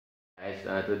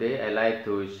Guys, today I like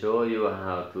to show you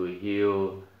how to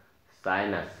heal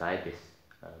sinusitis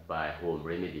by home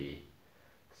remedy.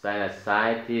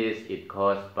 Sinusitis is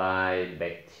caused by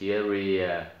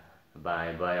bacteria,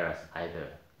 by virus either.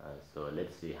 So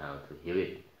let's see how to heal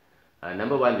it.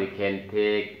 Number one, we can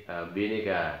take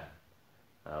vinegar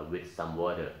with some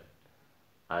water.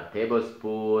 A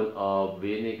tablespoon of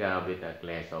vinegar with a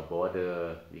glass of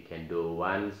water. We can do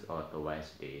once or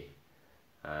twice a day.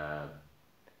 Uh,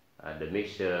 the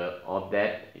mixture of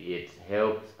that, it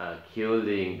helps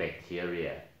killing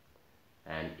bacteria,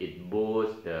 and it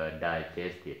boosts the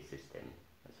digestive system.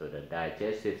 So the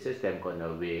digestive system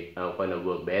gonna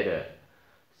work better.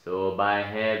 So by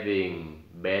having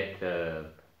better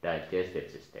digestive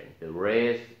system, the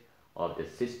rest of the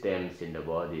systems in the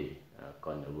body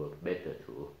gonna work better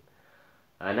too.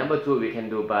 Number two, we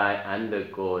can do by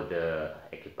undergo the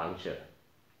acupuncture.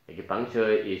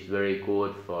 Acupuncture is very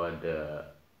good for the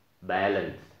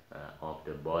balance of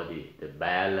the body, the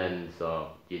balance of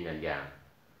yin and yang,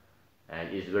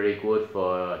 and it's very good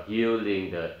for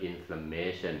healing the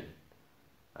inflammation,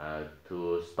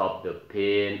 to stop the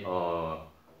pain or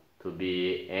to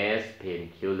be as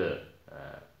painkiller.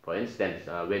 For instance,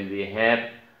 when we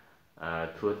have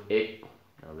toothache,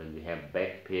 when we have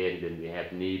back pain, when we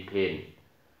have knee pain,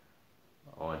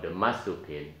 or the muscle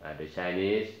pain, the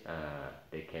Chinese,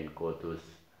 they can go to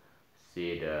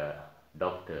see the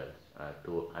doctors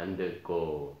to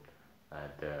undergo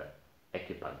the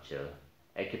acupuncture.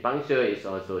 Acupuncture is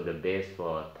also the best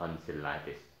for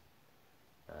tonsillitis.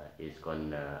 It's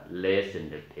gonna lessen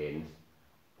the pains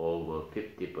over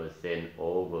 50%,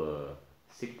 over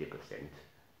 60%.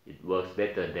 It works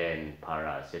better than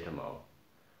paracetamol.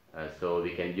 So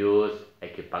we can use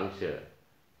acupuncture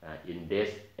in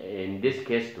this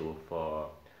case too for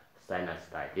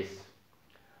sinusitis.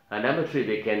 Number three,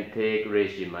 we can take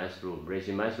reishi mushroom.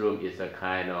 Reishi mushroom is a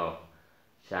kind of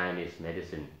Chinese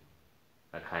medicine.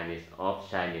 A kind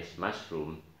of Chinese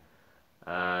mushroom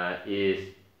is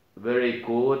very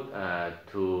good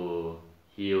to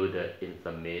heal the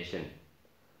inflammation,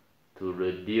 to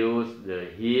reduce the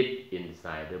heat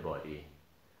inside the body.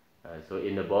 So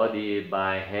in the body,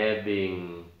 by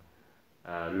having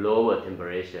lower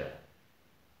temperature,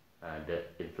 the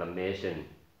inflammation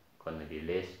gonna be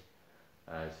less.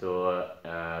 So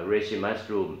reishi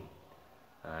mushroom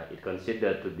is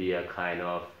considered to be a kind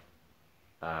of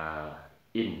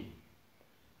yin.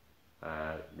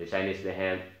 The Chinese, they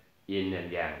have yin and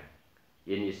yang.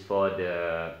 Yin is for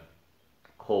the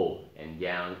cold and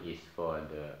yang is for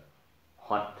the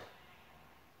hot.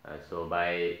 So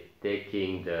by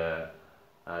taking the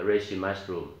reishi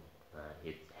mushroom,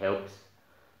 it helps.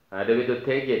 The way to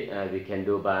take it, we can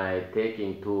do by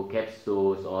taking 2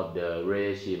 capsules of the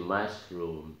reishi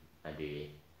mushroom a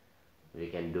day. We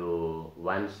can do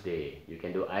once a day. You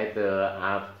can do either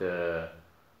after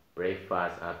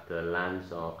breakfast, after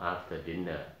lunch, or after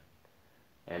dinner.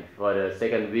 And for the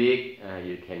second week,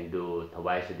 you can do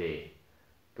twice a day.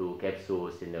 2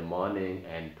 capsules in the morning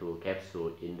and 2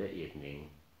 capsules in the evening,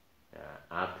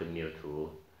 after meal too.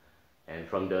 And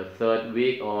from the third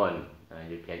week on,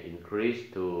 you can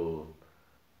increase to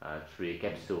 3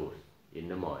 capsules in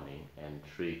the morning and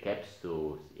 3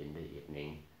 capsules in the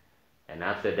evening. And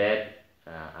after that,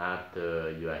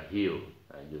 after you are healed,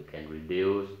 you can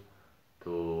reduce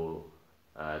to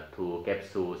 2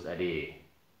 capsules a day,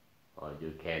 or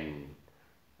you can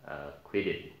quit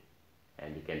it,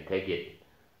 and you can take it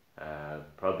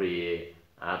probably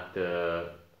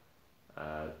after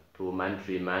 2 months,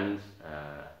 3 months.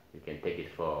 You can take it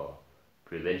for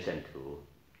prevention too.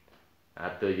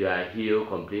 After you are healed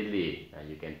completely,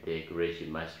 you can take reishi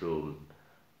mushroom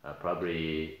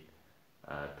probably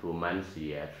 2 months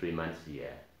here, 3 months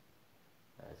here.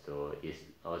 So it's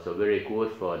also very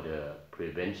good for the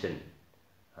prevention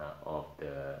of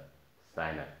the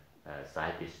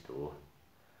sinusitis too.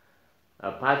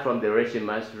 Apart from the reishi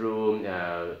mushroom,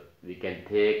 we can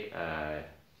take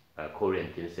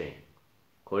Korean ginseng.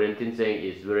 Korean ginseng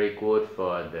is very good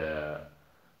for the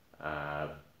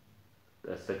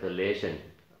circulation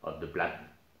of the blood.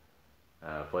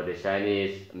 For the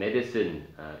Chinese medicine,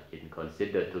 it's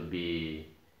considered to be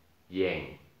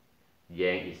yang.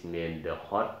 Yang is mean the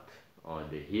hot or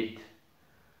the heat.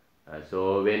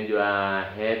 So when you are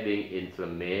having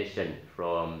inflammation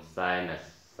from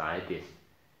sinusitis,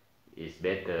 it's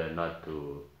better not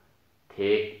to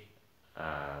take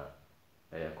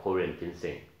Korean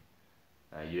ginseng.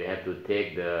 You have to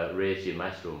take the reishi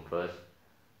mushroom first.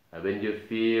 When you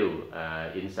feel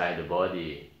inside the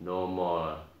body no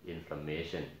more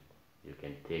inflammation, you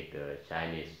can take the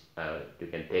you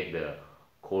can take the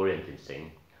Korean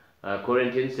ginseng.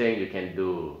 Korean ginseng you can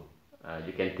do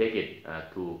you can take it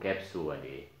 2 capsules a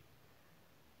day.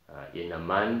 In a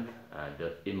month,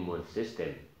 the immune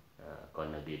system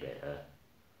gonna be better.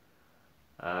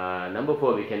 Number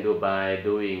 4, we can do by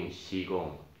doing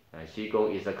Qigong.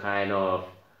 Qigong is a kind of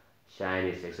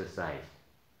Chinese exercise.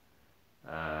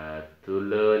 To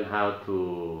learn how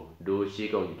to do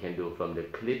Qigong, you can do from the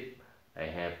clip I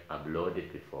have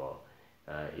uploaded before.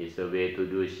 It's a way to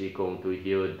do Qigong to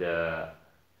heal the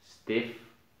stiff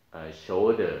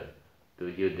shoulder, to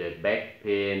heal the back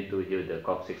pain, to heal the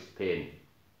coccyx pain,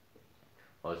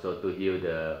 also to heal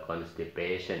the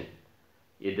constipation.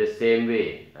 In the same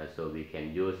way, so we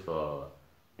can use for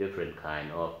different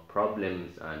kind of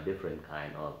problems and different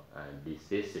kind of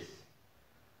diseases.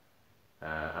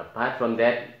 Apart from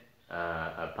that,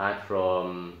 apart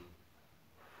from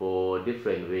 4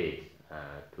 different ways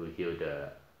to heal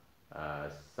the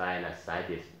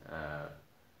sinusitis,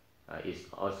 it's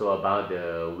also about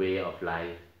the way of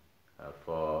life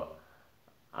for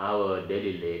our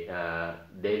daily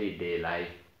day life.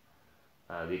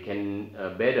 We can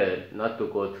better not to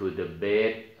go to the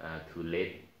bed too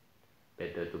late.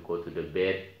 Better to go to the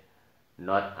bed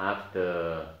not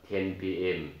after 10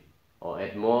 p.m. or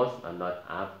at most not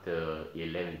after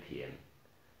 11 p.m.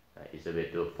 It's a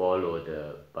way to follow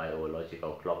the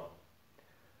biological clock.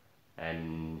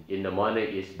 And in the morning,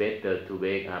 it's better to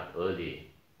wake up early.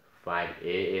 5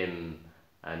 a.m.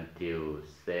 until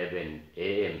 7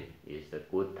 a.m. is a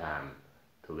good time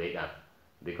to wake up,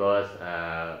 because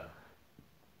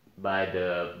by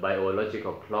the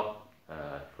biological clock,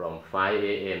 from 5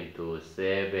 a.m. to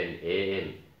 7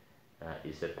 a.m.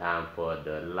 Is a time for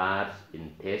the large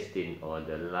intestine or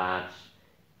the large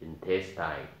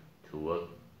intestine to work.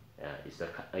 It's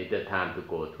a time to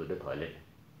go to the toilet.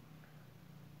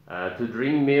 To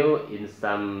drink milk, in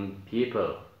some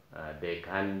people, they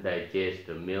can't digest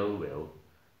the milk well,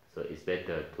 so it's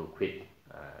better to quit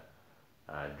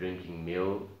drinking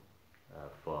milk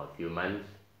for a few months,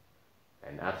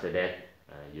 and after that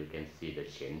you can see the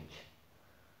change.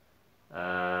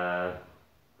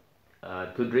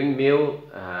 To drink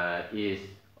milk is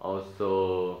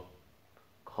also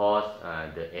cause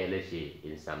the allergy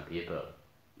in some people.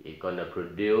 It's gonna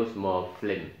produce more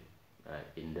phlegm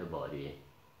in the body.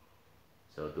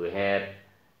 So to have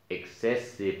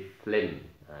excessive phlegm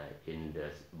in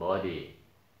the body,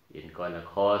 it's gonna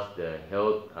cause the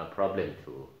health problem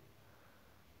too.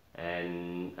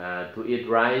 And to eat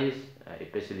rice,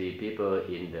 especially people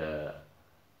in the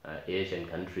Asian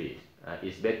countries,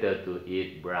 it's better to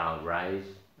eat brown rice,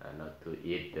 not to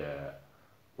eat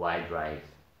white rice,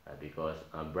 because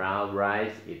brown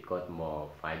rice, it got more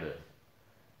fibers.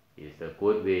 It's a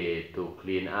good way to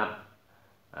clean up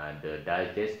the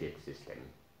digestive system.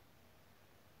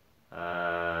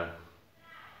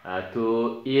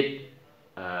 To eat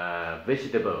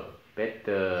vegetable,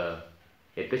 better,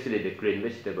 especially the green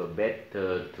vegetable,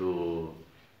 better to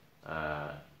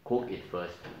cook it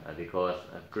first, because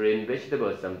green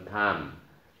vegetable sometimes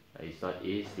it's not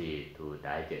easy to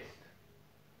digest.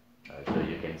 So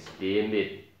you can steam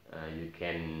it, you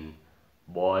can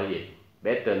boil it.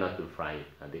 Better not to fry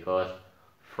it, because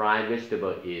fried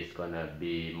vegetable is gonna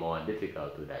be more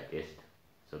difficult to digest.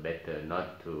 So better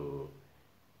not to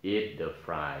eat the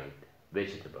fried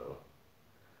vegetable.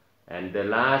 And the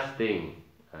last thing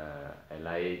I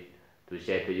like to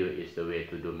share to you is the way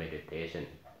to do meditation.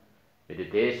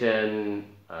 Meditation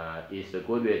is a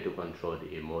good way to control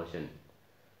the emotion.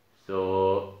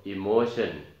 So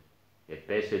emotion,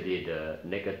 especially the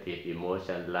negative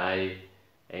emotion like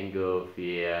anger,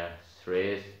 fear,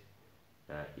 stress,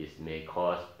 it may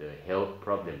cause the health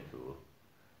problem too.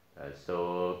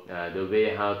 So the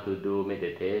way how to do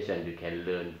meditation, you can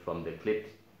learn from the clips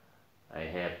I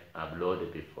have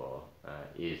uploaded before,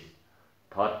 is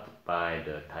taught by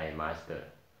the Thai master.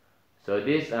 So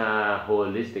these are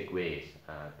holistic ways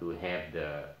to have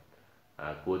the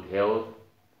good health,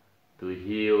 to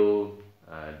heal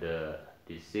the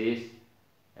disease,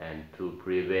 and to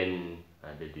prevent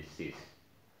the disease.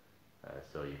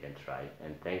 So you can try,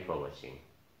 and thanks for watching.